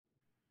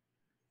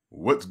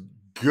What's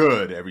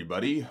good,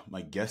 everybody?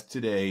 My guest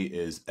today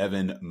is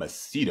Evan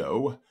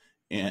Macedo.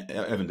 And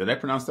Evan, did I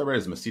pronounce that right?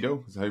 Is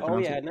Macedo? Is that how you Oh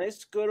pronounce yeah, it?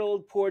 nice good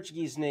old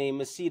Portuguese name,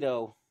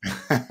 Macedo.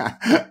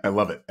 I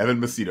love it. Evan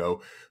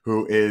Macedo,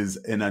 who is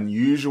an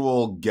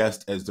unusual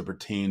guest as it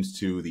pertains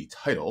to the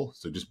title.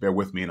 So just bear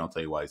with me and I'll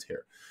tell you why he's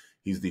here.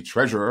 He's the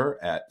treasurer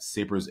at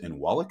Sapers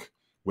and Wallack,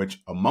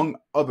 which, among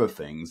other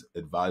things,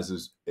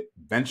 advises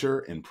venture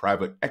and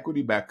private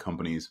equity backed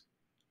companies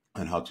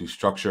on how to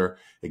structure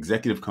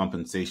executive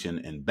compensation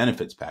and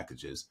benefits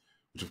packages,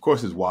 which of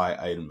course is why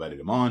I invited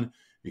him on,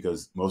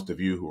 because most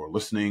of you who are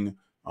listening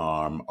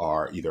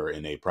are either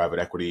in a private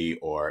equity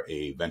or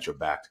a venture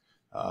backed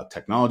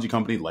technology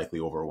company, likely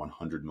over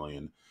 $100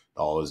 million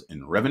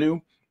in revenue.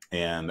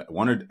 And I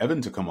wanted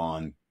Evan to come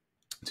on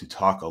to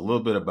talk a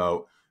little bit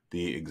about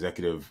the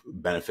executive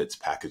benefits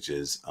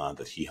packages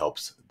that he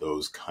helps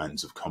those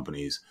kinds of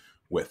companies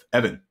with.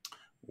 Evan,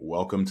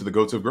 welcome to the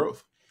Goats of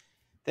Growth.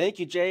 Thank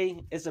you,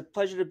 Jay. It's a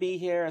pleasure to be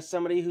here. As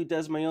somebody who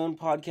does my own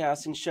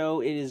podcasting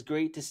show, it is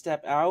great to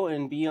step out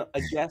and be a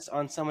guest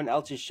on someone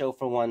else's show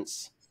for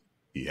once.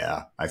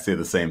 Yeah, I say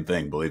the same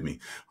thing, believe me,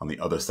 on the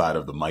other side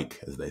of the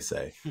mic, as they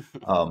say.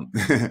 Um,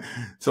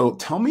 so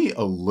tell me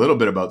a little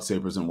bit about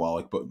Sapers and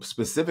Wallack, but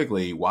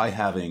specifically why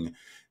having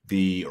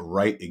the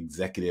right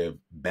executive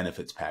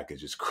benefits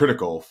package is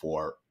critical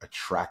for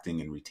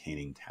attracting and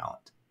retaining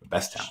talent, the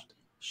best talent.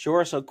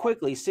 Sure. So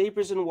quickly,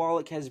 Sapers and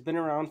Wallack has been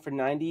around for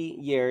 90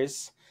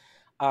 years.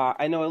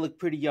 I know I look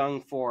pretty young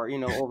for,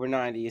 over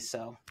 90,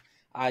 so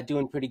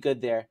doing pretty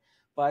good there.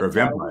 Or a But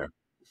vampire.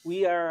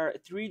 we are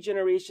 3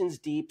 generations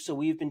deep, so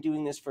we've been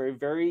doing this for a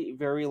very,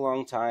 very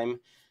long time.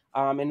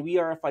 And we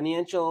are a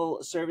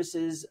financial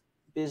services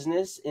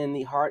business in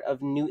the heart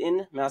of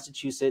Newton,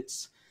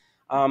 Massachusetts.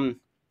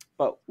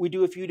 But we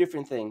do a few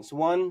different things.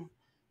 One,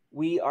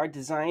 we are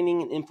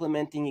designing and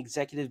implementing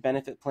executive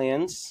benefit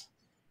plans.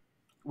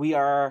 We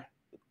are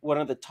one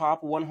of the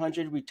top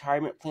 100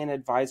 retirement plan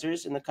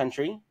advisors in the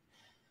country.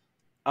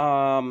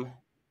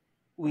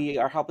 We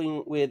are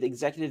helping with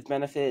executive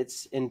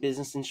benefits and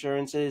business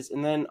insurances.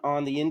 And then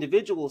on the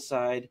individual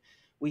side,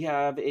 we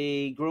have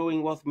a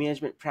growing wealth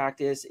management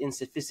practice and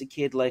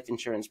sophisticated life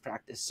insurance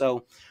practice.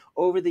 So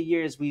over the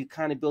years, we've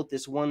kind of built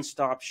this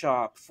one-stop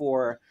shop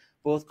for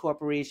both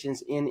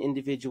corporations and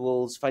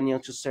individuals,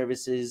 financial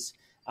services,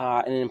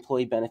 and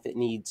employee benefit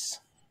needs.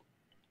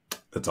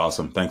 That's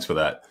awesome. Thanks for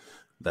that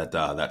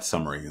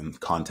summary and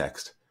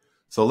context.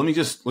 So let's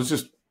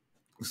just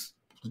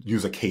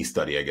use a case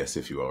study, I guess,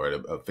 if you will, right?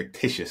 A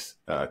fictitious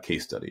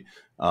case study.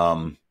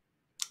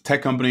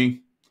 Tech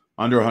company,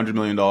 under $100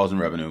 million in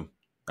revenue.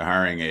 They're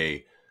hiring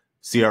a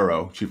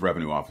CRO, Chief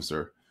Revenue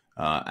Officer,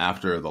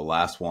 after the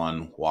last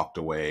one walked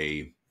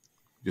away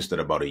just at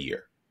about a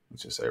year,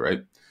 let's just say,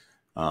 right?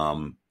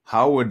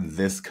 How would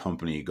this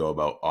company go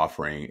about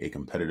offering a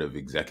competitive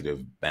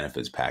executive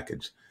benefits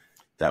package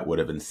that would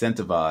have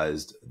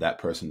incentivized that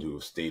person to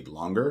have stayed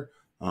longer,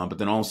 but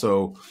then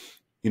also,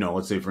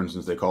 let's say, for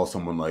instance, they call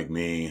someone like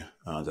me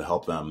to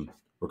help them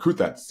recruit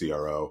that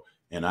CRO,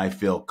 and I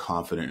feel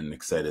confident and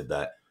excited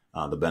that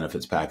the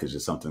benefits package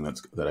is something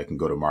that I can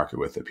go to market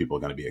with that people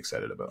are going to be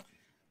excited about.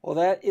 Well,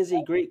 that is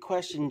a great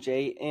question,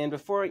 Jay. And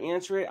before I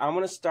answer it, I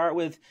want to start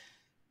with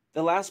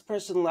the last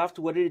person left.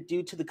 What did it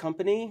do to the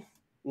company?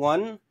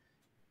 One,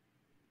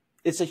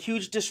 it's a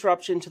huge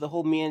disruption to the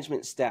whole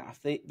management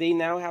staff. They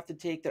now have to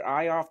take their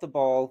eye off the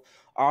ball,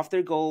 off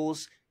their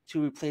goals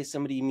to replace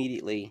somebody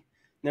immediately.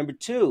 Number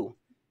two,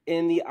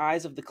 in the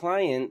eyes of the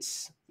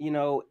clients,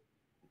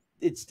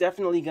 it's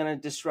definitely going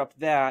to disrupt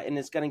that, and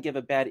it's going to give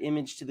a bad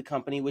image to the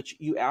company, which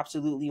you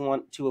absolutely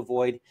want to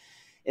avoid.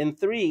 And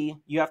three,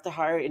 you have to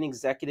hire an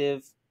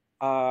executive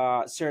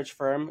search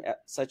firm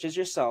such as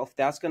yourself.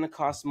 That's going to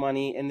cost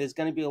money, and there's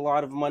going to be a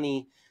lot of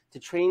money to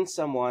train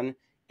someone.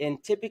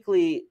 And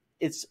typically,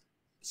 it's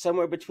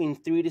somewhere between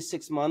 3 to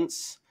 6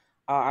 months,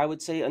 I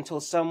would say, until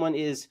someone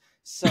is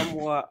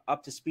somewhat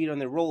up to speed on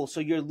their role.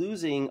 So you're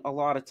losing a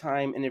lot of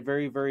time in a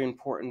very, very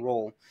important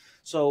role.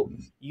 So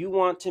you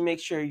want to make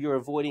sure you're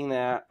avoiding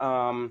that.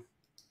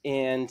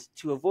 And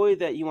to avoid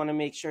that, you want to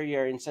make sure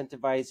you're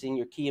incentivizing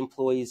your key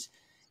employees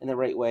in the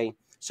right way.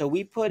 So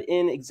we put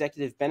in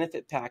executive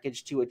benefit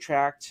package to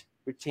attract,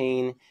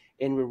 retain,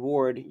 and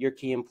reward your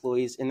key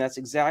employees. And that's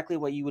exactly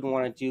what you would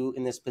want to do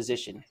in this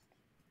position.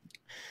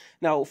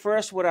 Now,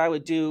 first, what I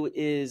would do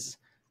is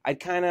I'd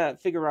kind of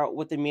figure out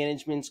what the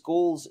management's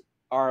goals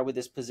are with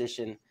this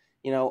position.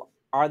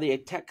 Are they a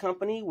tech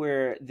company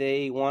where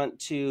they want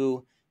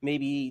to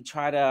maybe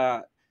try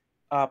to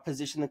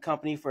position the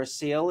company for a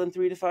sale in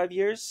 3 to 5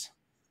 years?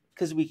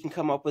 Because we can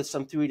come up with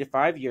some 3 to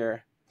 5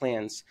 year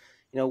plans.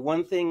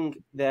 One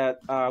thing that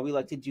we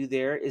like to do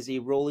there is a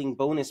rolling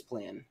bonus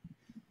plan.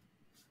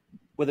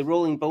 With a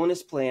rolling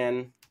bonus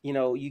plan,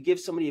 you give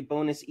somebody a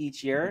bonus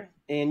each year,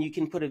 and you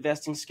can put a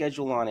vesting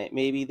schedule on it.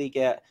 Maybe they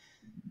get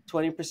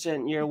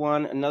 20% year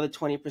one, another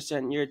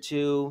 20% year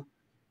two,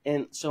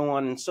 and so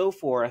on and so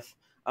forth.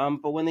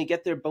 But when they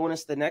get their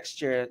bonus the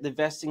next year, the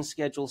vesting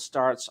schedule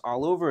starts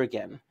all over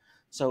again.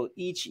 So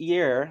each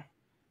year,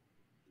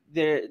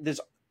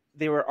 there's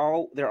they're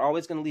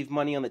always going to leave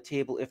money on the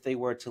table if they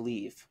were to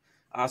leave.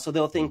 So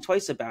they'll think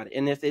twice about it.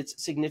 And if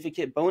it's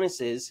significant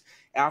bonuses,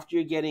 after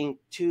you're getting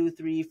 2,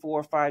 3,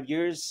 4, 5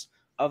 years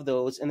of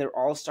those, and they're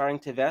all starting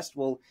to vest,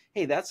 well,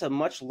 hey, that's a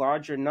much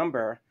larger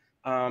number,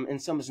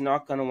 and someone's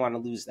not going to want to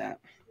lose that.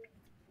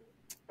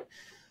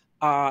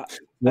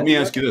 Let me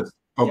ask you this.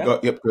 Oh, Yeah.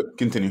 yep.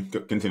 Continue.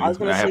 Continue. I was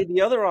going to say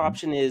the other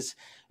option is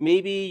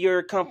maybe you're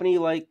a company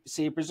like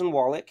Sapers and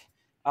Wallack.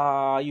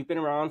 You've been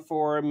around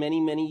for many,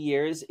 many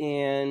years,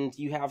 and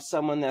you have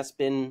someone that's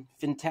been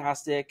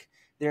fantastic.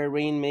 They're a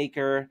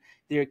rainmaker.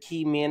 They're a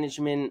key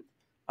management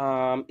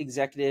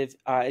executive,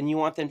 and you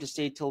want them to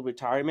stay till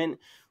retirement.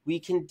 We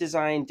can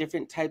design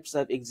different types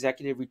of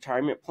executive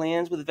retirement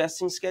plans with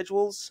vesting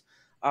schedules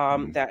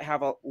that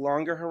have a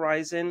longer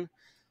horizon.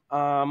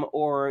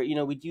 Or,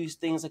 we do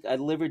things like a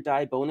live or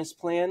die bonus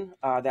plan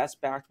that's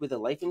backed with a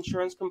life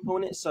insurance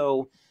component.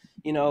 So,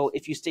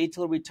 if you stay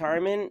till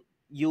retirement,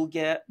 you'll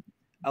get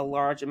a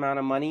large amount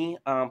of money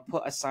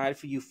put aside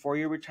for you for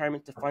your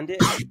retirement to fund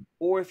it.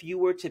 Or if you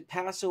were to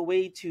pass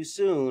away too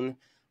soon,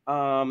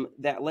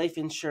 that life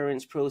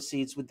insurance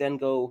proceeds would then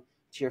go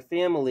to your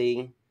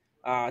family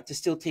to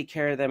still take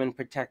care of them and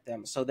protect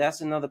them. So that's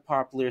another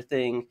popular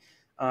thing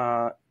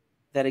that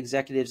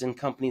executives and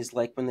companies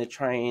like when they're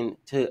trying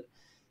to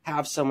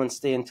have someone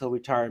stay until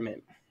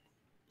retirement.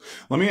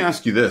 Let me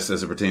ask you this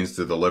as it pertains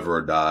to the live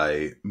or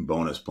die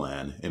bonus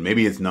plan. And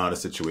maybe it's not a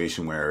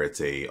situation where it's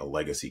a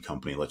legacy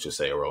company, let's just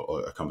say, or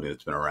a company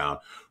that's been around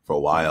for a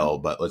while,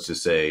 but let's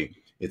just say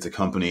it's a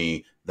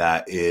company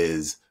that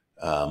is,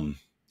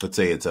 let's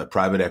say it's a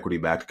private equity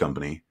backed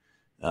company.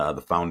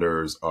 The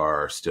founders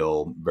are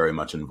still very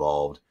much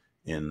involved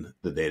in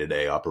the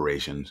day-to-day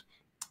operations.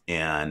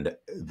 And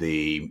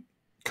the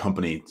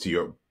company, to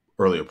your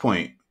earlier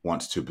point,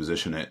 wants to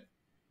position it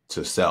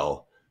to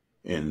sell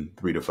in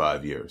 3 to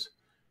 5 years.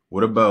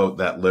 What about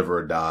that live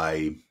or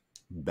die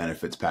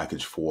benefits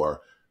package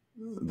for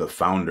the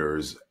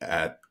founders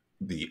at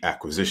the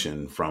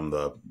acquisition from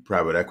the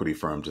private equity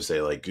firm to say,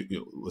 like,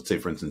 let's say,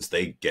 for instance,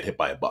 they get hit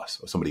by a bus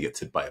or somebody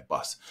gets hit by a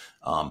bus.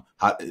 How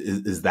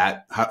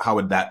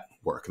would that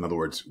work? In other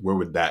words,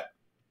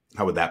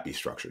 how would that be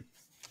structured?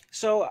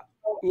 So,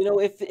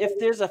 if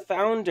there's a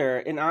founder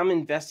and I'm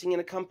investing in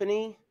a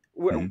company,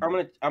 I'm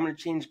gonna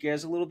change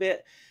gears a little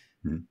bit.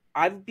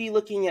 I'd be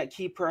looking at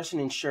key person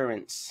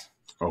insurance.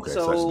 Okay,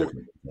 so that's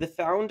different. The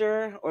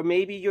founder, or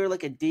maybe you're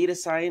like a data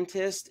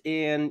scientist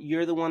and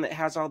you're the one that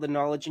has all the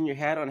knowledge in your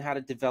head on how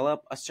to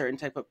develop a certain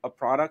type of a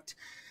product.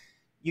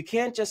 You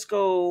can't just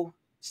go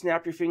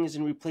snap your fingers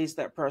and replace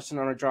that person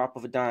on a drop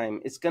of a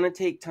dime. It's going to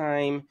take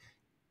time.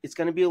 It's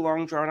going to be a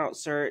long drawn out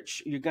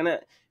search.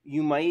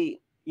 You might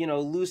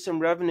lose some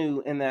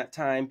revenue in that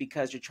time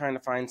because you're trying to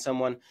find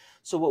someone.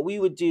 So what we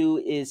would do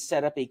is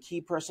set up a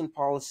key person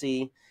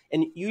policy.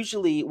 And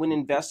usually when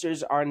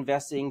investors are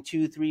investing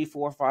 2, 3,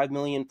 4, 5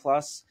 million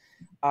plus,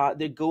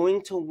 they're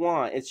going to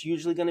want, it's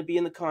usually going to be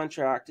in the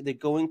contract, they're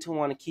going to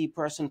want a key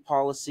person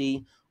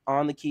policy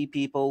on the key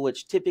people,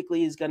 which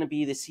typically is going to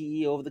be the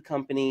CEO of the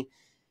company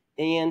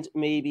and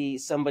maybe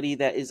somebody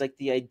that is like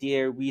the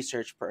idea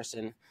research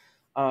person.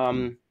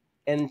 And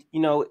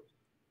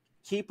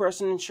key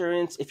person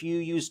insurance, if you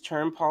use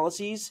term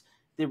policies,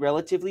 they're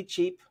relatively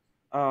cheap.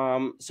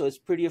 So it's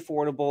pretty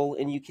affordable,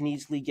 and you can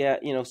easily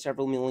get,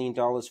 several $1 million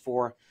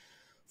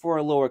for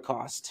a lower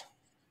cost.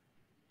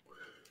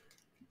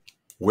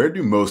 Where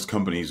do most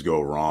companies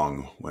go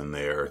wrong when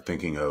they're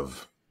thinking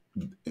of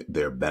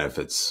their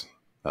benefits,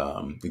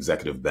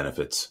 executive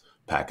benefits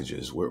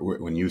packages?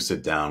 When you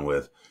sit down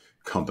with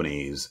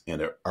companies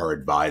and are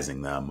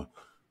advising them,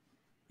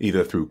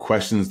 either through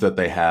questions that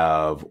they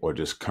have or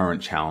just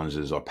current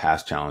challenges or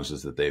past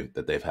challenges that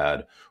they've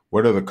had,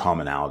 what are the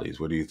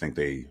commonalities? What do you think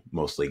they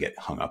mostly get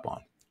hung up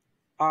on?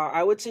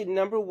 I would say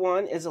number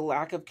one is a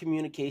lack of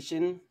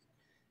communication.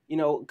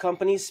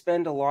 Companies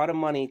spend a lot of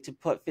money to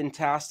put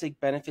fantastic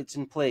benefits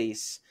in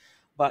place,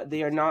 but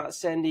they are not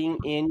sending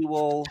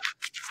annual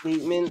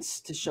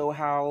statements to show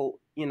how,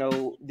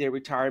 their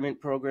retirement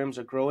programs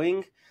are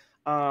growing.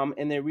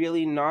 And they're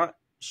really not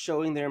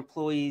showing their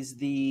employees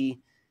the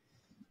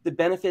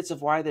benefits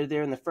of why they're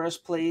there in the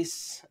first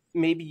place.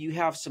 Maybe you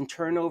have some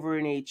turnover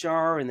in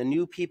HR and the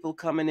new people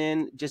coming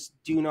in just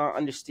do not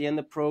understand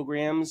the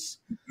programs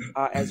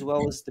as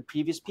well as the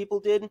previous people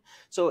did.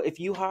 So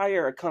if you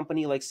hire a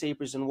company like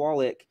Sapers and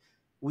Wallack,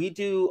 we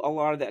do a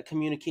lot of that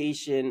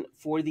communication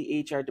for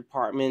the HR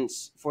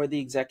departments, for the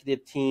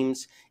executive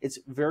teams. It's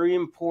very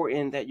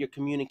important that you're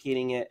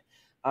communicating it.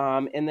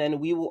 And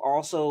then we will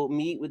also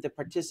meet with the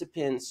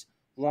participants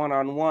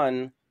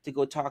one-on-one to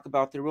go talk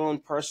about their own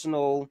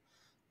personal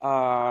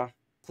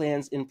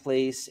plans in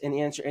place and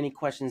answer any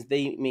questions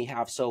they may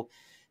have. So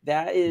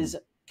that is,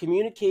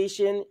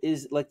 communication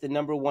is like the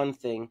number one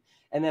thing.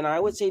 And then I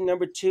would say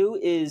number two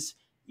is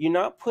you're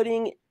not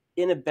putting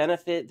in a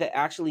benefit that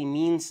actually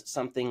means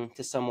something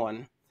to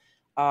someone.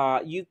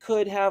 You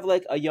could have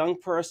like a young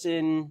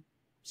person,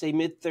 say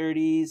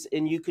mid-30s,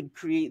 and you could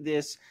create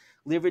this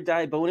live or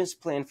die bonus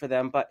plan for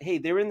them. But hey,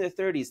 they're in their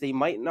 30s. They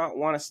might not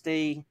want to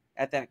stay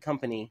at that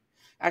company.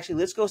 Actually,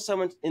 let's go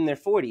someone in their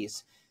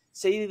 40s.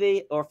 Say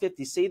they, or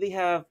 50s, say they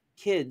have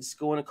kids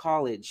going to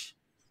college.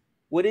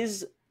 What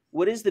is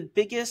the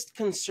biggest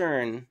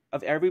concern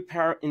of every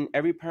parent in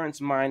every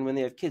parent's mind when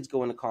they have kids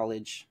going to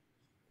college?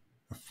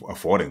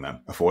 Affording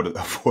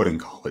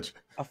college.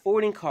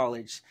 Affording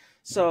college.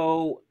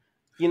 So,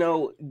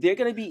 they're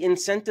going to be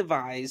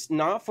incentivized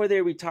not for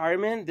their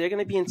retirement. They're going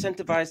to be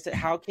incentivized to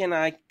how can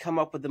I come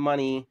up with the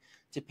money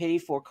to pay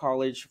for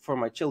college for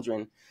my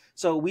children.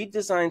 So we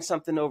designed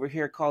something over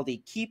here called a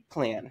keep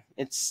plan.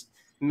 It's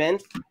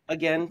meant,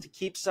 again, to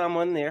keep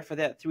someone there for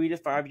that 3 to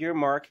 5 year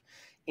mark.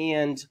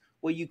 And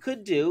what you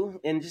could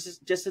do, and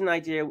just an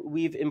idea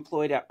we've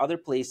employed at other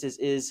places,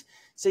 is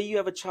say you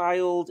have a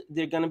child,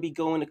 they're going to be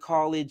going to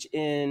college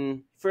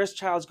first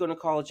child's going to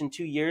college in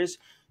 2 years.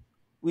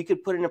 We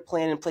could put in a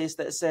plan in place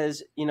that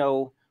says,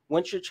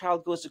 once your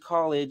child goes to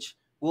college,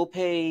 we'll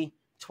pay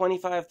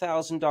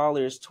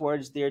 $25,000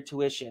 towards their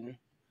tuition.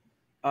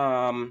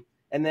 And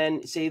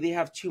then say they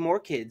have 2 more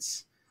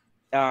kids,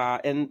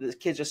 and the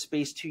kids are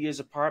spaced 2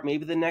 years apart.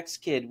 Maybe the next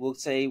kid will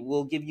say,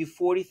 we'll give you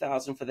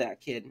 $40,000 for that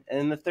kid. And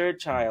then the third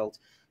child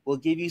will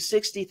give you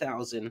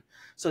 $60,000.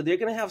 So they're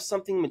going to have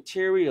something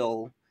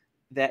material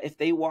that if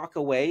they walk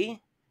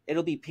away,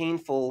 it'll be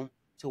painful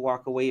to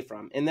walk away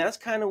from. And that's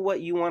kind of what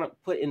you want to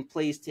put in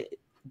place to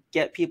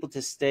get people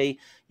to stay.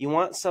 You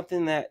want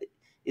something that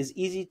is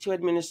easy to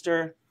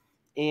administer,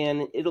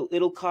 and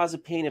it'll cause a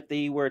pain if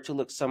they were to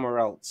look somewhere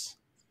else.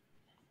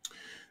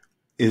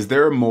 Is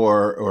there a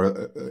more,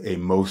 or a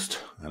most,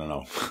 I don't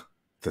know if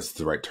that's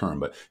the right term,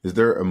 but is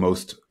there a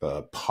most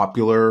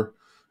popular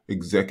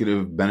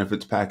executive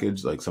benefits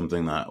package, like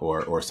something that,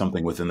 or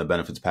something within the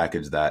benefits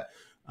package that,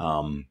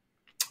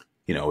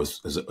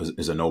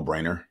 is a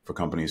no-brainer for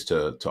companies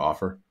to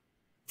offer?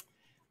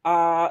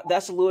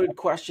 That's a loaded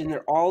question.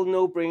 They're all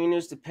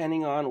no-brainers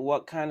depending on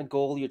what kind of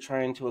goal you're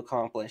trying to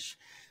accomplish.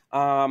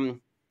 I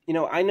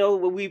know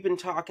we've been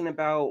talking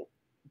about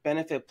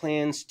benefit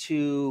plans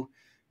to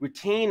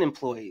retain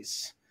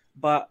employees,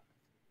 but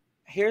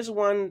here's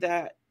one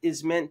that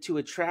is meant to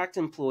attract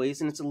employees,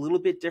 and it's a little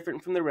bit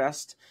different from the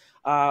rest.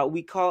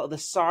 We call it the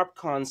SARP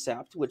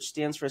concept, which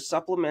stands for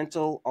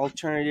Supplemental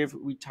Alternative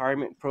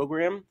Retirement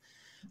Program.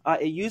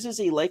 It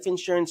uses a life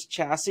insurance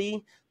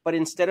chassis, but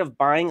instead of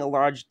buying a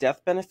large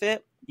death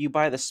benefit, you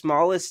buy the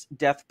smallest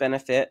death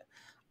benefit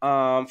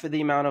for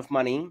the amount of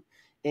money,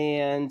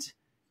 and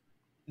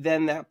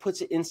then that puts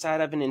it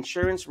inside of an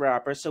insurance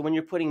wrapper. So when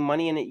you're putting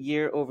money in it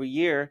year over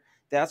year,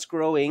 that's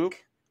growing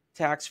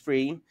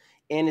tax-free,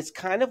 and it's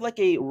kind of like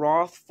a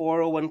Roth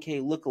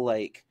 401k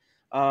lookalike.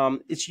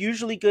 It's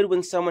usually good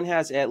when someone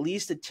has at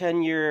least a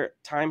 10-year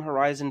time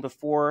horizon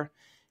before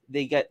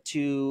they get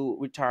to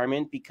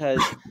retirement, because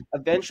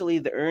eventually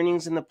the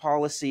earnings in the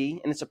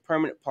policy, and it's a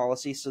permanent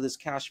policy, so there's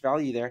cash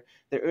value there,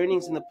 the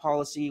earnings in the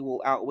policy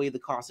will outweigh the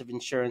cost of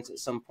insurance at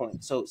some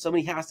point. So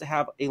somebody has to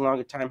have a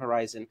longer time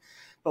horizon.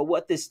 But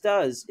what this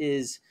does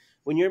is,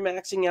 when you're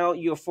maxing out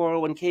your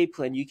 401k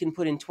plan, you can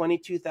put in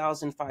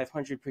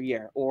 $22,500 per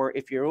year. Or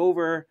if you're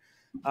over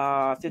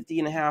 50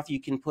 and a half,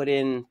 you can put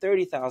in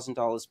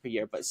 $30,000 per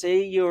year. But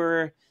say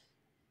you're,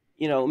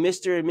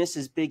 Mr. and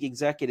Mrs. Big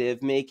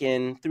Executive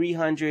making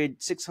 $300,000,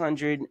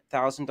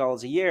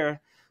 $600,000 a year.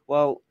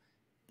 Well,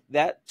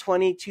 that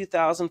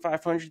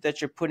 $22,500 that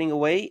you're putting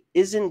away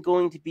isn't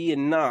going to be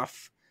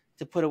enough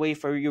to put away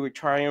for your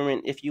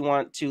retirement if you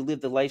want to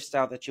live the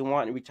lifestyle that you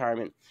want in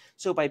retirement.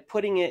 So by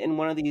putting it in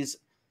one of these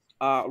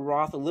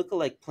Roth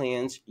lookalike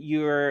plans,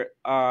 you're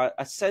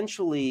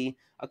essentially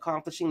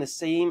accomplishing the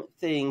same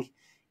thing.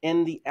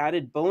 And the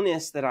added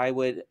bonus that I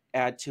would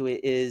add to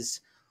it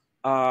is,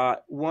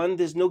 one,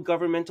 there's no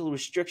governmental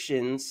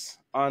restrictions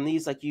on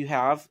these like you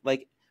have.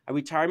 Like a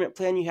retirement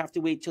plan, you have to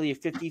wait till you're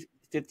 50,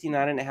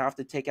 59 and a half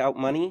to take out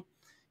money.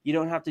 You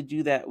don't have to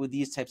do that with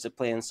these types of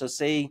plans. So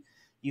say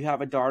you have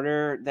a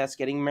daughter that's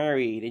getting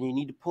married and you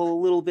need to pull a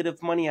little bit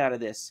of money out of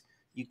this.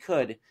 You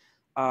could.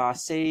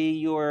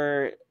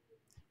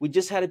 We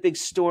just had a big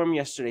storm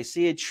yesterday.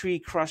 Say a tree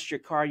crushed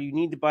your car. You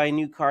need to buy a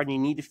new car, and you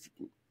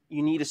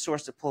need a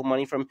source to pull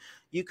money from.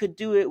 You could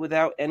do it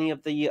without any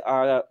of the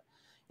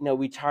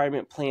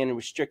retirement plan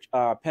and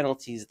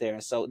penalties there.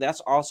 So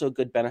that's also a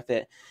good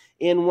benefit.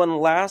 And one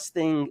last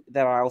thing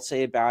that I'll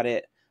say about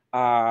it,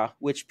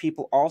 which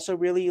people also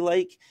really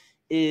like,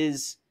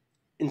 is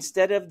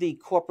instead of the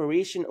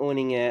corporation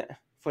owning it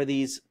for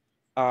these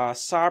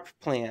SARP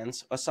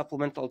plans, or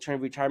supplemental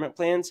alternative retirement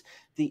plans,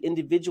 the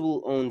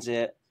individual owns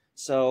it.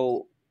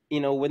 So,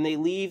 when they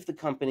leave the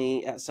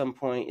company at some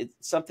point, it's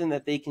something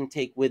that they can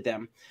take with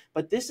them.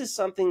 But this is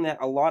something that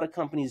a lot of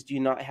companies do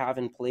not have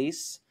in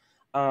place.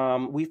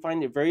 We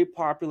find it very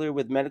popular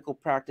with medical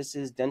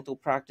practices, dental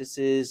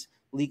practices,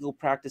 legal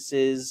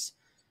practices,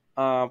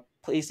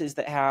 places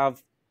that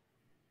have,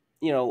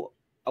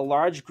 a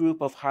large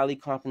group of highly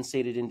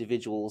compensated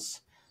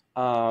individuals,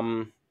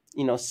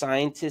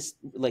 scientists,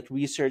 like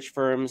research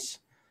firms.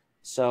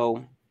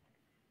 So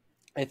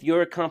if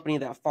you're a company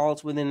that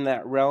falls within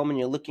that realm and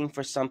you're looking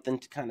for something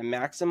to kind of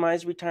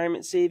maximize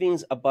retirement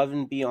savings above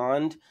and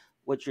beyond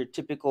what your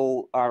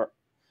typical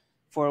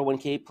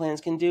 401k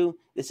plans can do,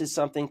 this is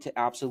something to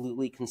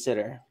absolutely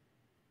consider.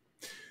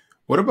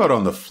 What about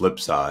on the flip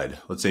side?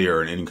 Let's say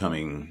you're an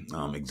incoming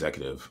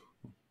executive.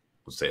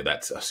 Let's say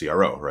that's a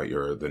CRO, right?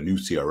 You're the new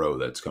CRO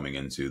that's coming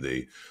into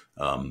the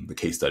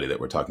case study that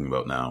we're talking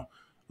about now.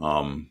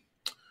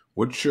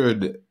 What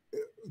should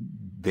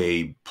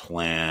they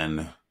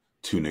plan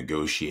to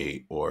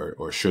negotiate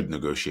or should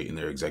negotiate in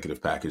their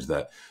executive package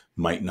that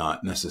might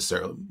not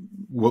necessarily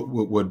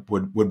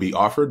would be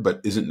offered, but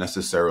isn't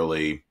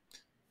necessarily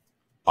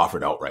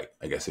offered outright,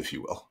 I guess, if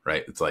you will,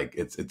 right? It's like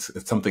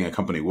it's something a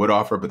company would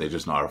offer, but they're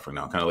just not offering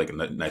now. Kind of like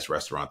a nice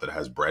restaurant that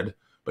has bread,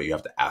 but you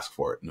have to ask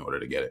for it in order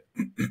to get it.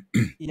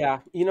 Yeah,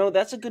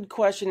 that's a good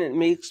question. It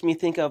makes me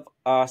think of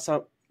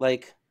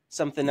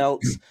something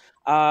else.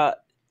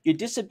 Your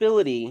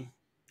disability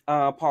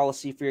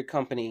policy for your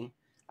company.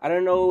 I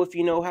don't know if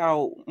you know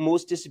how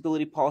most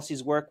disability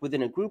policies work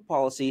within a group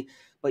policy,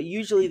 but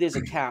usually there's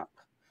a cap.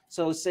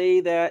 So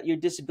say that your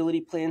disability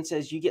plan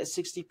says you get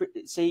 60,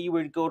 say you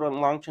were to go to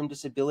long-term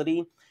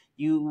disability,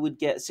 you would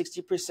get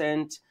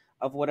 60%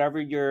 of whatever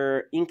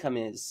your income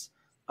is.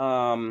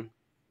 Now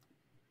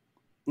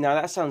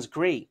that sounds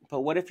great,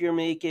 but what if you're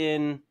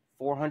making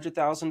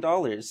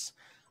 $400,000?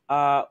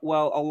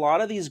 Well, a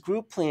lot of these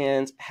group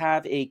plans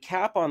have a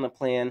cap on the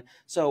plan.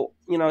 So,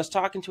 I was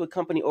talking to a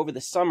company over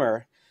the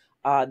summer.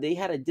 They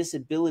had a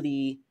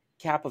disability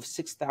cap of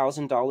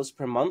 $6,000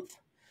 per month.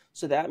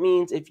 So that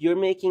means if you're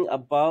making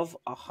above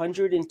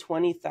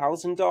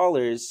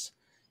 $120,000,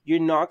 you're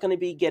not going to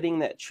be getting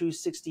that true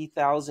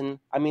 60,000.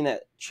 I mean,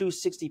 that true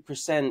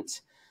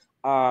 60%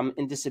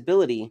 in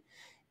disability.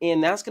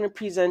 And that's going to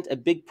present a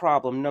big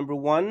problem. Number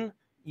one,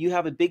 you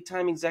have a big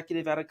time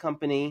executive at a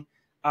company.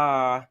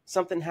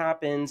 Something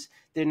happens,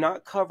 they're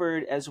not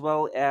covered as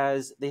well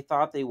as they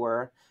thought they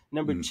were.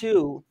 Number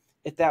two,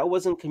 if that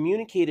wasn't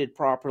communicated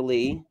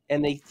properly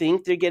and they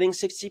think they're getting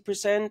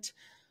 60%,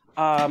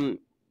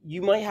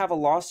 you might have a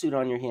lawsuit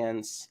on your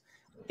hands.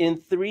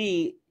 And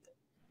three,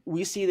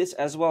 we see this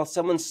as well.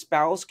 Someone's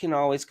spouse can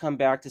always come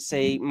back to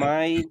say,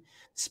 my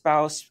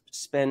spouse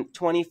spent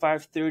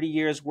 25, 30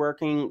 years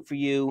working for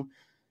you.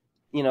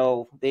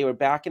 They were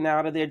backing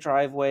out of their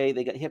driveway.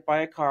 They got hit by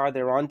a car.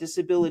 They're on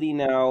disability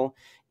now,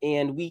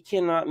 and we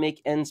cannot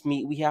make ends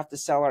meet. We have to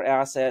sell our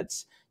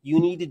assets. You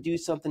need to do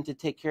something to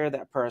take care of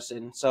that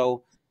person.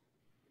 So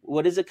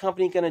what is a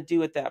company going to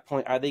do at that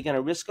point? Are they going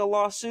to risk a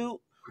lawsuit,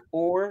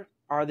 or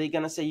are they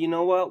going to say, you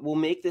know what,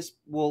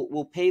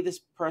 we'll pay this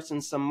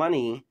person some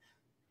money,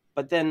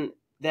 but then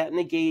that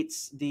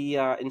negates the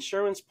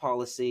insurance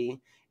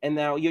policy. And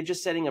now you're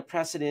just setting a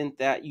precedent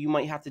that you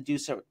might have to do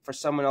so for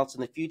someone else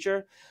in the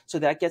future. So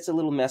that gets a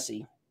little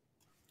messy.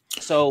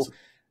 So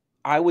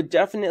I would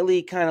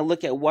definitely kind of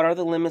look at what are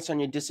the limits on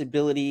your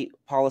disability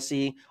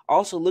policy.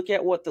 Also look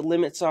at what the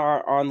limits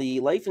are on the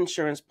life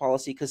insurance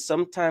policy, because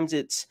sometimes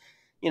it's,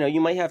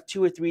 you might have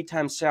 2 or 3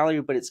 times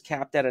salary, but it's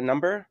capped at a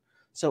number.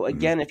 So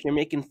again, if you're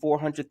making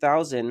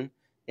 $400,000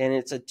 and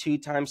it's a 2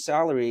 times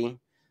salary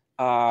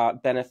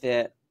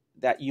benefit,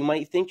 that you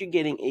might think you're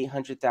getting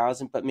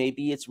 $800,000, but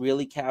maybe it's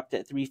really capped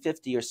at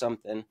 $350,000 or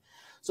something.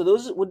 So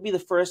those would be the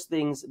first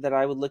things that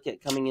I would look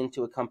at coming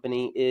into a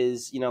company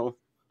is,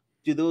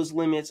 do those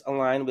limits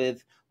align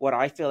with what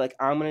I feel like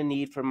I'm going to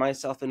need for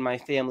myself and my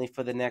family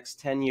for the next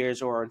 10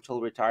 years or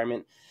until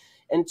retirement?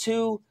 And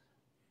two,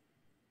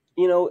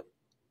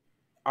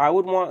 I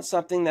would want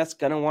something that's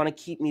going to want to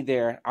keep me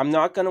there. I'm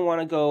not going to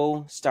want to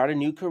go start a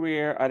new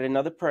career at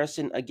another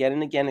person again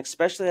and again,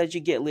 especially as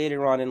you get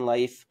later on in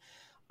life.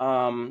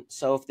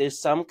 So if there's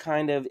some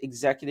kind of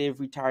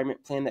executive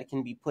retirement plan that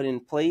can be put in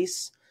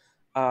place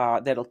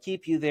that'll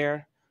keep you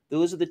there,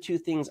 those are the 2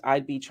 things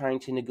I'd be trying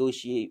to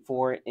negotiate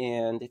for.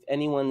 And if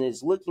anyone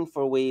is looking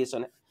for ways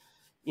on,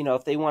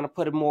 if they want to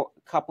put a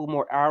couple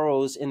more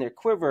arrows in their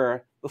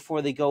quiver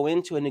before they go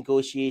into a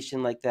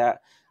negotiation like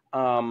that,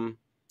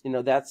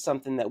 that's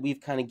something that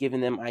we've kind of given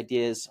them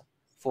ideas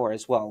for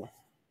as well.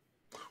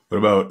 What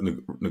about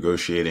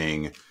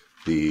negotiating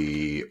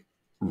the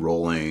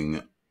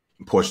rolling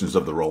portions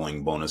of the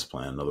rolling bonus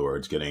plan? In other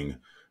words, getting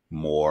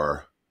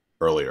more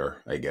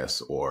earlier, I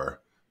guess,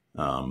 or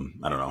I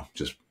don't know,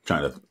 just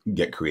trying to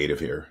get creative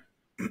here.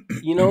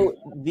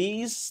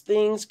 These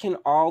things can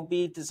all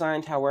be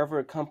designed however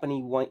a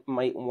company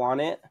might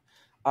want it.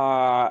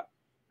 A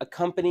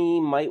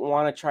company might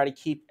want to try to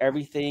keep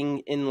everything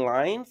in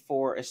line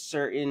for a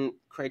certain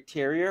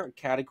criteria or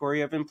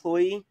category of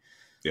employee.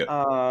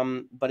 Yeah.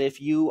 But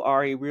if you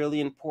are a really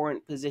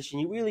important position,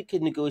 you really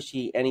could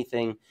negotiate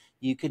anything.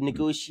 You could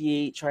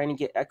negotiate trying to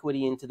get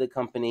equity into the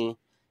company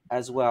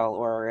as well,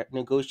 or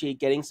negotiate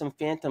getting some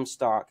phantom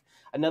stock.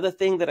 Another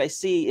thing that I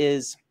see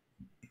is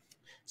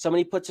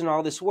somebody puts in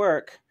all this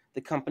work,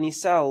 the company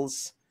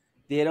sells,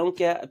 they don't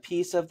get a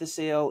piece of the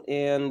sale,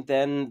 and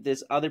then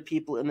there's other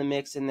people in the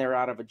mix and they're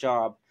out of a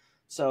job.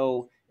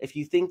 So if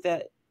you think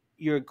that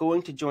you're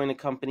going to join a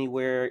company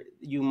where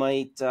you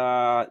might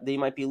they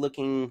might be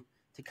looking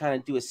to kind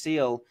of do a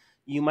sale,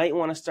 you might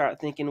want to start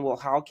thinking, well,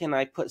 how can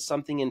I put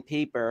something in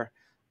paper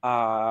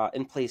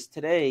in place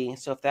today?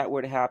 So if that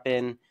were to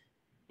happen,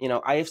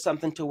 I have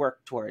something to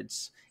work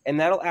towards. And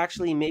that'll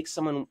actually make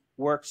someone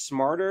work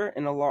smarter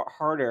and a lot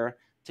harder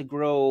to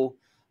grow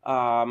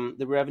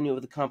the revenue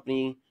of the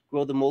company,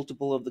 grow the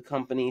multiple of the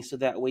company, so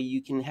that way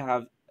you can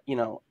have,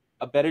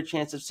 a better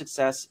chance of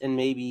success and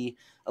maybe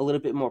a little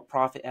bit more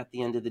profit at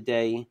the end of the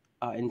day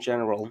in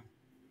general.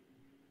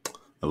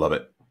 I love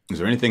it. Is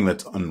there anything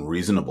that's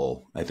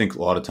unreasonable? I think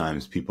a lot of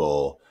times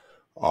people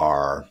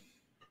are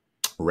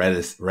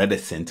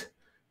reticent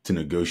to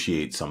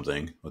negotiate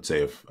something. Let's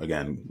say, if,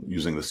 again,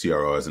 using the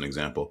CRO as an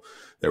example,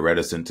 they're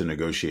reticent to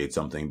negotiate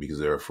something because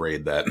they're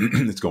afraid that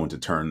it's going to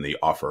turn the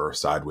offer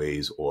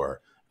sideways,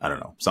 or I don't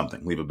know,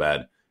 something, leave a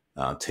bad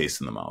taste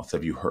in the mouth.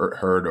 Have you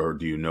heard or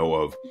do you know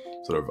of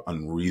sort of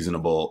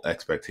unreasonable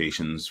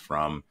expectations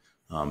from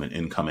an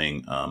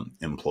incoming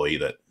employee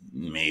that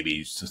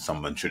maybe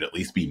someone should at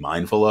least be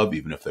mindful of,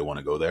 even if they want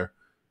to go there?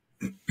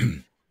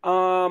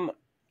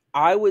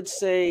 I would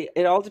say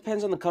it all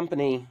depends on the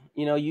company.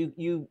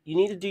 You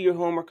need to do your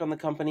homework on the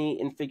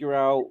company and figure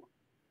out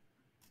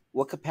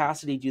what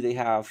capacity do they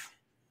have.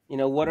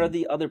 What are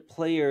the other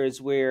players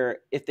where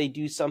if they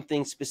do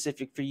something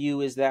specific for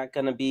you, are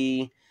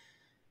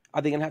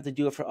they going to have to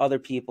do it for other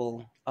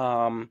people?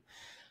 A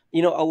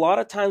lot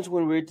of times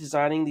when we're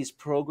designing these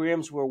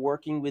programs, we're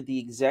working with the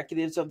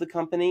executives of the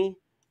company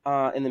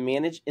and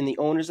the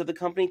owners of the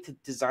company to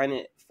design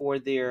it for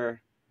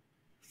their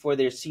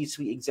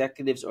C-suite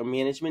executives or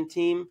management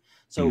team.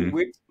 So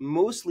we're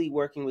mostly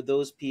working with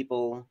those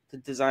people to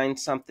design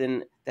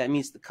something that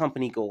meets the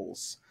company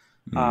goals.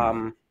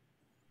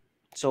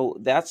 So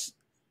that's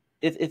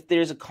if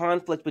there's a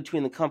conflict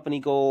between the company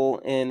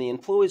goal and the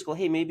employee's goal,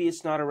 hey, maybe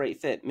it's not a right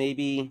fit.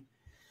 Maybe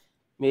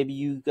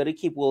you got to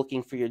keep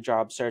looking for your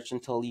job search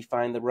until you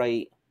find the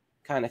right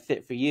kind of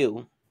fit for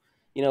you.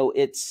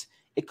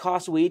 It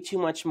costs way too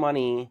much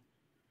money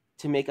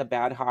to make a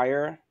bad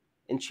hire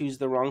and choose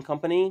the wrong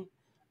company.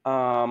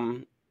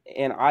 And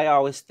I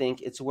always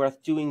think it's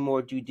worth doing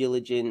more due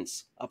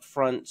diligence up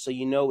front, so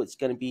it's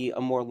going to be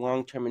a more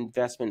long-term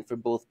investment for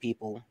both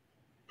people.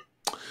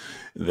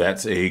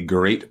 That's a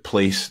great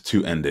place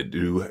to end it.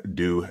 Do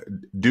due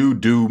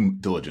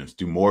diligence.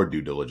 Do more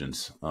due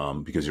diligence,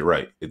 because you're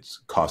right. It's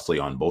costly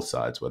on both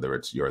sides,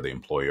 whether you're the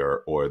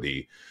employer or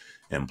the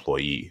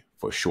employee,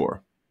 for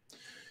sure.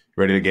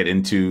 Ready to get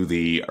into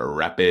the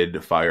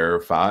rapid fire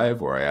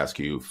 5, where I ask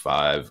you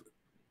 5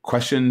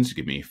 questions,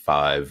 give me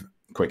 5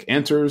 quick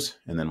answers,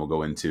 and then we'll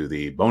go into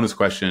the bonus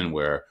question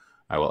where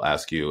I will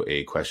ask you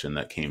a question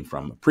that came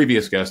from a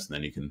previous guest, and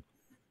then you can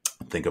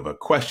think of a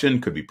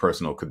question, could be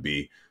personal, could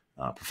be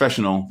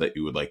professional, that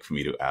you would like for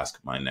me to ask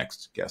my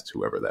next guest,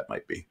 whoever that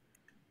might be.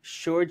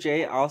 Sure,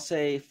 Jay. I'll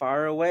say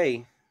fire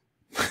away.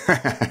 All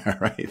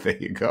right, there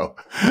you go.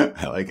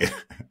 I like it.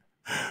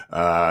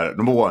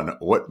 Number 1,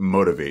 what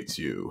motivates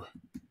you?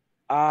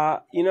 I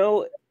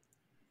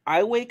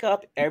wake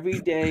up every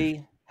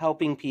day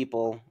helping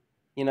people.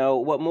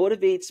 What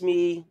motivates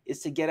me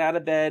is to get out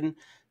of bed,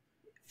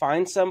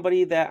 find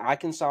somebody that I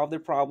can solve their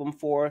problem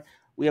for.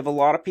 We have a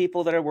lot of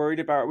people that are worried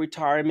about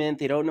retirement.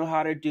 They don't know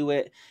how to do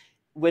it.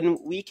 When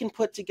we can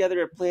put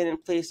together a plan in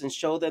place and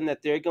show them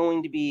that they're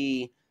going to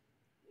be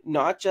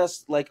not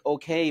just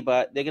okay,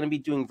 but they're going to be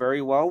doing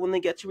very well when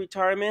they get to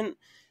retirement,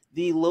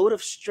 the load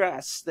of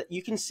stress that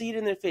you can see it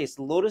in their face,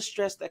 the load of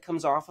stress that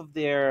comes off of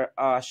their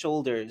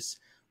shoulders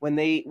when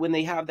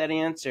they have that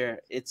answer,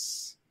 it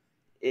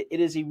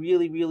is a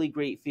really, really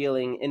great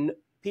feeling. And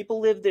people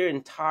live their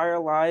entire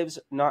lives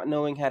not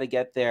knowing how to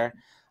get there.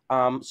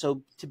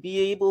 So to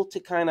be able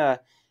to kind of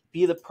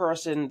be the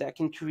person that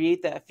can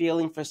create that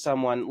feeling for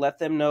someone, let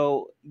them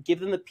know, give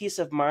them the peace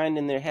of mind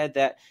in their head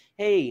that,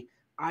 hey,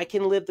 I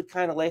can live the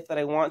kind of life that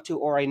I want to,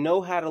 or I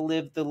know how to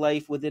live the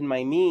life within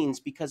my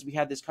means because we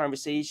had this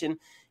conversation.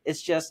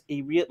 It's just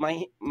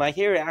my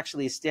hair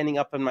actually is standing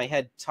up in my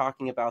head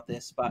talking about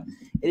this, but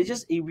it is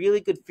just a really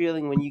good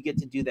feeling when you get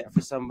to do that for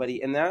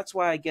somebody. And that's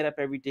why I get up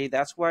every day.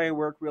 That's why I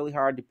work really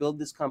hard to build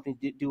this company,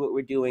 to do what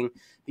we're doing,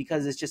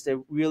 because it's just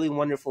a really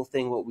wonderful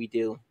thing what we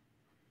do.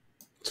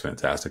 It's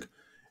fantastic.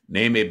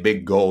 Name a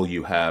big goal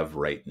you have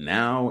right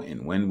now,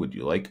 and when would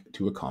you like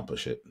to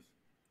accomplish it?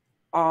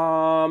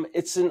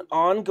 It's an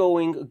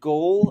ongoing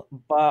goal,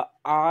 but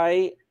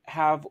I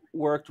have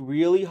worked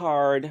really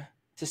hard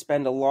to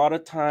spend a lot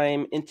of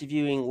time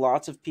interviewing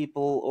lots of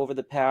people over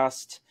the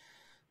past,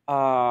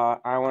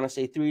 I want to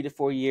say 3 to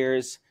 4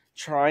 years,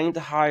 trying to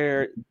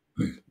hire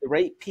the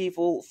right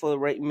people for the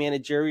right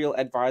managerial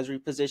advisory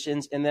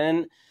positions. And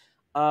then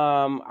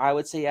I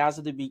would say as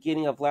of the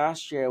beginning of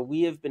last year,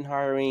 we have been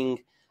hiring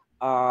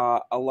a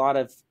lot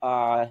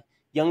of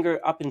younger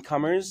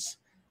up-and-comers,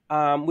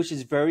 which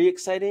is very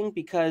exciting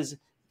because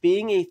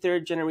being a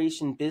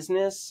third-generation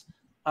business,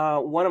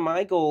 one of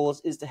my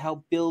goals is to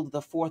help build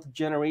the 4th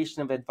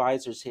generation of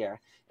advisors here.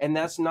 And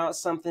that's not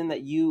something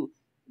that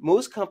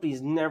most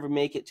companies never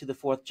make it to the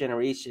 4th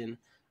generation.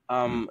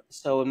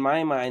 So in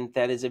my mind,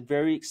 that is a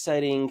very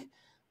exciting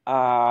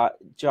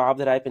job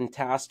that I've been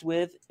tasked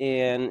with.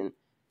 And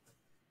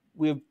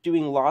we're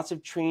doing lots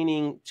of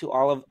training to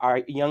all of our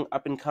young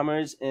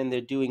up-and-comers, and they're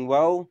doing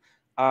well.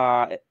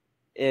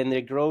 and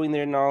they're growing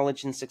their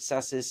knowledge and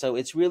successes. So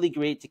it's really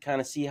great to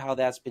kind of see how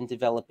that's been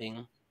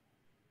developing.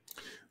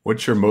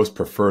 What's your most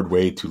preferred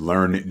way to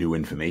learn new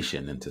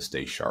information and to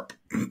stay sharp?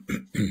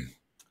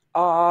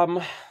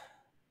 I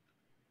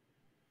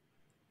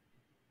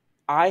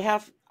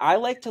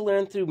like to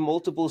learn through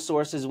multiple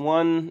sources.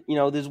 One,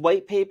 there's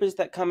white papers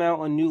that come out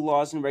on new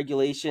laws and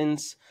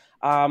regulations.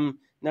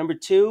 Number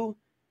two,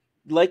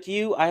 like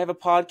you, I have a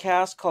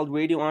podcast called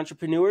Radio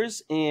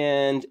Entrepreneurs,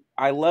 and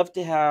I love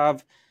to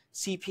have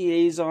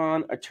CPAs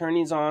on,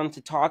 attorneys on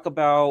to talk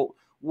about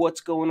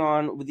what's going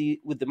on with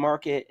the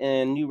market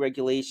and new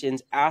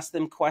regulations. Ask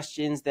them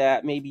questions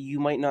that maybe you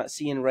might not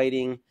see in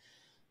writing,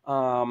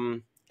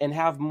 and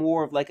have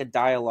more of like a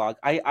dialogue.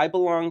 I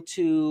belong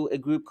to a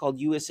group called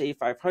USA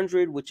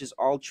 500, which is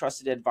all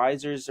trusted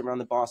advisors around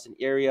the Boston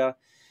area,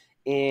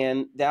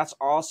 and that's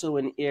also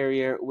an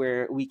area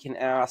where we can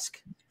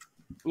ask,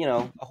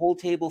 a whole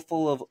table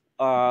full of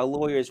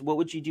lawyers, what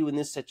would you do in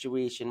this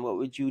situation? What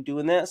would you do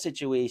in that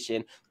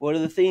situation? What are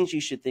the things you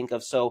should think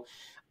of? So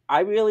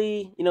I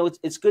really,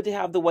 it's good to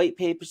have the white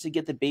papers to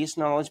get the base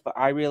knowledge, but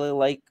I really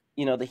like,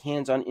 the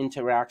hands-on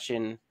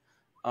interaction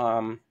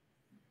to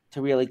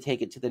really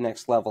take it to the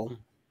next level.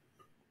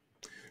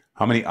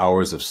 How many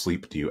hours of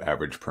sleep do you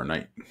average per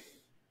night?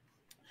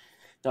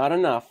 Not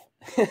enough.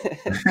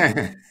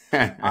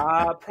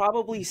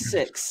 Probably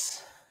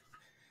 6.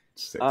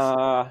 6.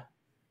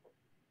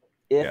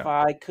 If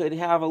I could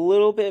have a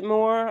little bit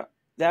more,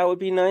 that would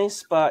be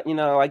nice. But,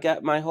 I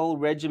got my whole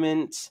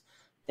regiment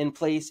in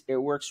place. It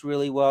works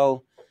really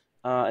well.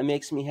 It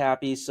makes me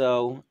happy.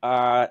 So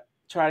try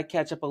to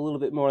catch up a little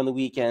bit more on the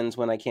weekends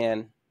when I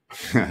can.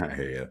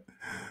 Yeah.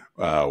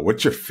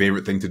 What's your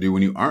favorite thing to do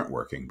when you aren't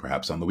working,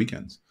 perhaps on the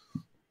weekends?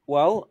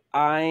 Well,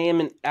 I am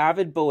an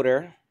avid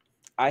boater.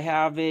 I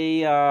have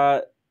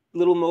a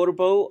little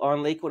motorboat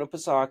on Lake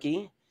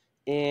Winnipesaukee,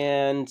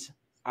 and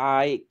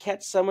I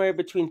catch somewhere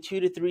between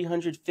 200 to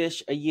 300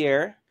 fish a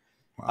year.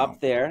 Wow.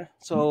 Up there.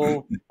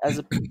 So as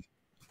a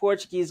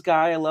Portuguese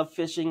guy, I love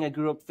fishing. I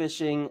grew up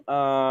fishing.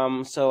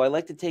 So I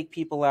like to take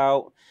people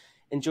out,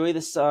 enjoy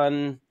the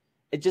sun.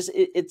 It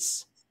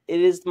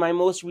is my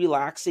most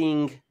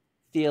relaxing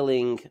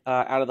feeling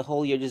out of the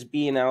whole year, just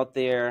being out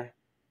there,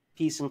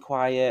 peace and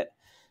quiet,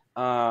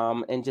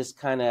 and just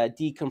kind of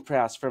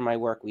decompress from my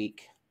work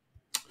week.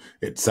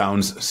 It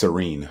sounds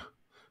serene,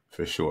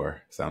 for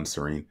sure. Sounds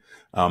serene.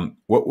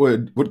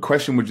 What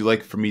question would you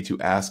like for me to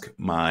ask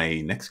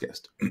my next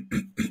guest?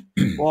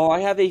 Well,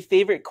 I have a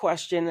favorite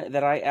question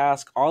that I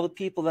ask all the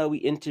people that we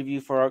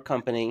interview for our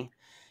company.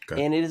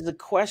 Okay. And it is a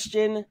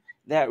question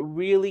that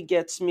really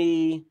gets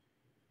me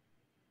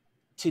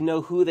to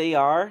know who they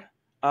are.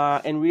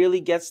 And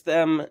really gets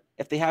them,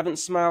 if they haven't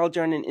smiled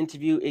during an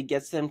interview, it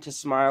gets them to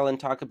smile and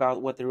talk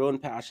about what their own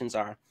passions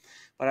are.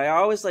 But I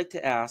always like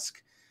to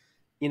ask,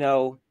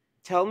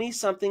 tell me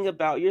something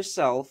about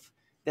yourself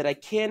that I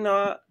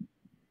cannot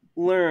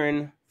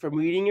learn from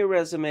reading your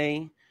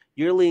resume,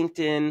 your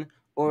LinkedIn,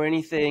 or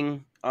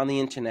anything on the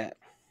internet.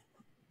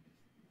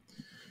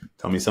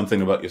 Tell me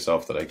something about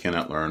yourself that I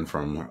cannot learn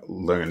from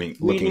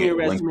reading your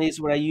resume is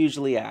what I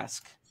usually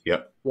ask.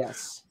 Yep.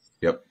 Yes.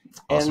 Yep.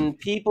 Awesome. And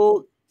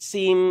people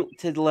seem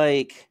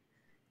to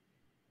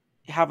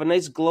have a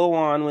nice glow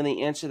on when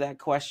they answer that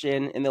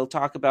question, and they'll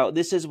talk about,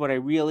 this is what I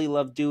really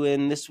love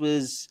doing. This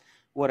was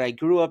what I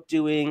grew up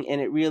doing. And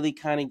it really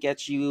kind of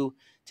gets you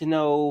to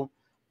know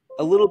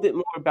a little bit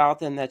more about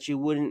them that you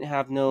wouldn't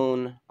have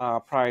known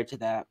prior to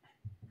that.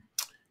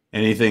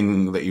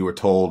 Anything that you were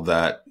told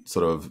that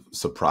sort of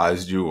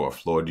surprised you or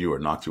floored you or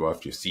knocked you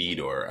off your seat,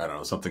 or I don't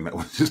know, something that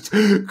was just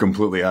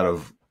completely out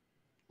of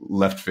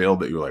left field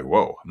that you were like,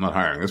 whoa, I'm not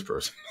hiring this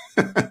person?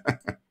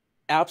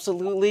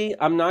 Absolutely.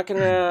 I'm not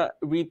going to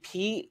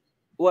repeat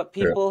what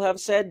people have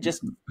said,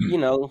 just,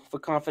 for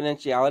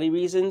confidentiality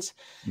reasons.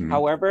 Mm-hmm.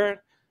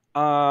 However,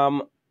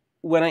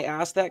 when I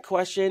ask that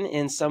question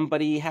and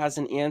somebody has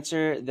an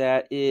answer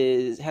that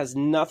has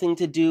nothing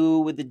to do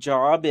with the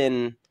job,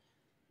 and,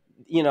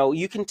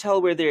 you can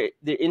tell where their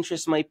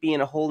interest might be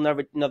in a whole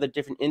another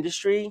different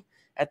industry.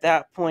 At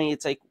that point,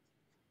 it's like,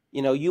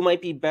 you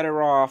might be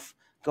better off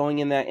going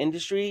in that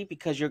industry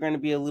because you're going to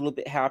be a little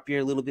bit happier,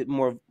 a little bit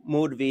more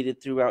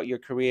motivated throughout your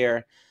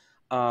career.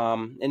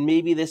 And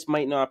maybe this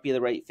might not be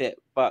the right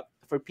fit, but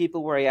for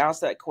people where I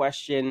asked that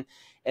question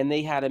and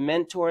they had a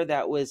mentor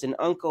that was an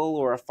uncle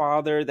or a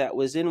father that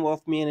was in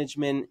wealth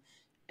management,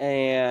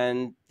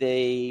 and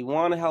they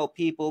want to help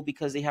people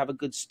because they have a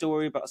good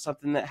story about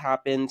something that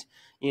happened,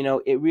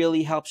 it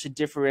really helps to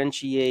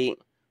differentiate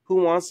who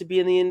wants to be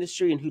in the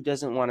industry and who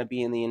doesn't want to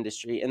be in the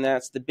industry. And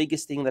that's the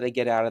biggest thing that I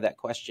get out of that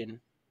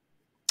question.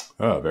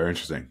 Oh, very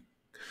interesting.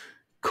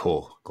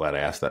 Cool. Glad I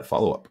asked that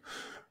follow-up.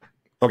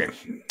 Okay,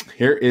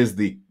 here is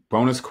the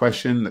bonus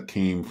question that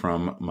came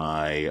from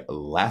my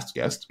last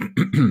guest.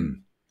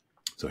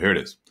 So here it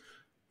is.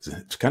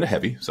 It's kind of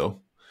heavy.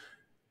 So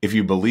if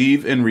you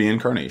believe in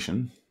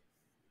reincarnation,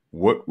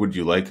 what would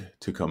you like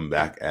to come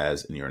back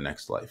as in your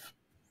next life?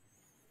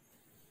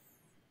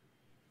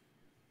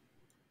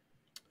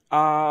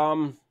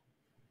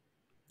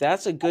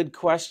 That's a good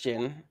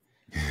question.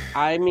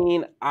 I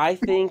mean, I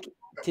think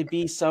to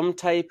be some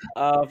type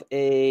of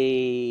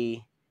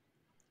a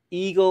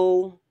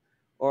eagle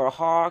or a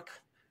hawk,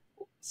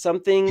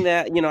 something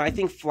that, I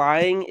think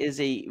flying is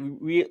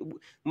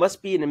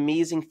must be an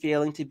amazing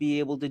feeling to be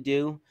able to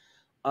do.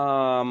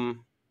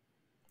 Um,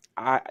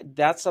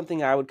 that's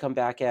something I would come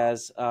back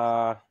as,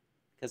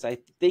 because I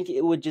think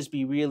it would just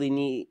be really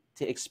neat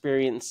to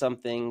experience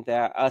something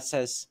that us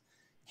as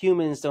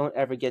humans don't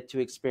ever get to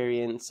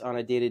experience on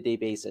a day-to-day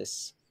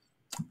basis.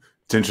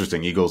 It's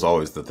interesting. Eagle's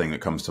always the thing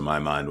that comes to my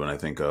mind when I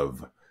think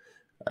of,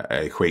 I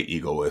equate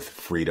eagle with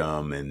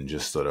freedom and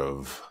just sort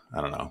of, I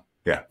don't know.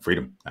 Yeah,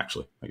 freedom,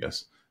 actually, I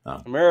guess.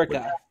 Which,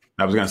 America.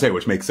 I was going to say,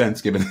 which makes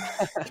sense given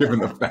given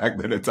the fact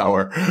that it's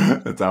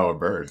our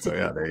bird. So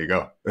yeah, there you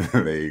go.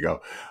 There you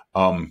go.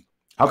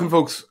 How can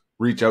folks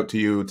reach out to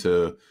you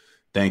to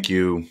thank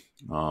you,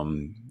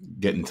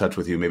 get in touch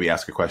with you, maybe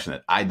ask a question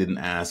that I didn't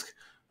ask,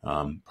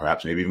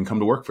 perhaps maybe even come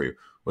to work for you?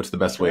 What's the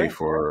best way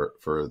Sure.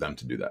 for them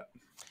to do that?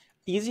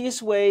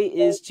 Easiest way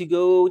is to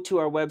go to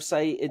our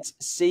website. It's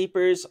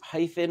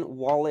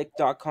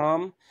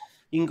sapers-wallack.com.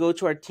 You can go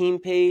to our team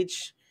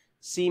page,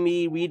 see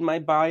me, read my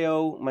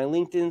bio. My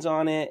LinkedIn's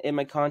on it, and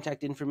my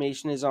contact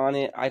information is on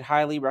it. I'd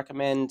highly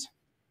recommend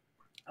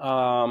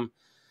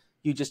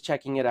you just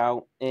checking it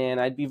out.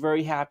 And I'd be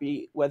very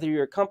happy, whether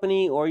you're a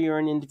company or you're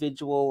an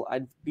individual,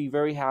 I'd be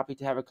very happy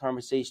to have a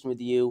conversation with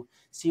you,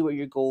 see what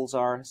your goals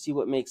are, see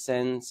what makes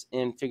sense,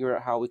 and figure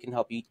out how we can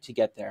help you to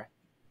get there.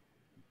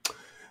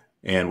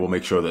 And we'll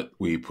make sure that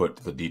we put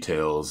the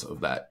details of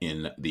that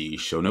in the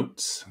show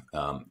notes.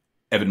 Evan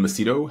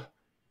Macedo,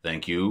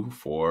 thank you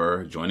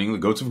for joining the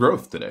Goats of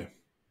Growth today.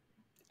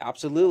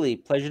 Absolutely.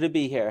 Pleasure to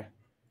be here.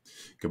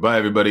 Goodbye,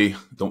 everybody.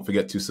 Don't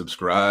forget to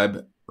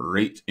subscribe,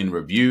 rate, and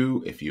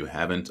review if you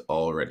haven't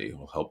already. It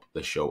will help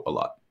the show a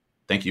lot.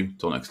 Thank you.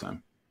 Till next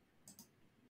time.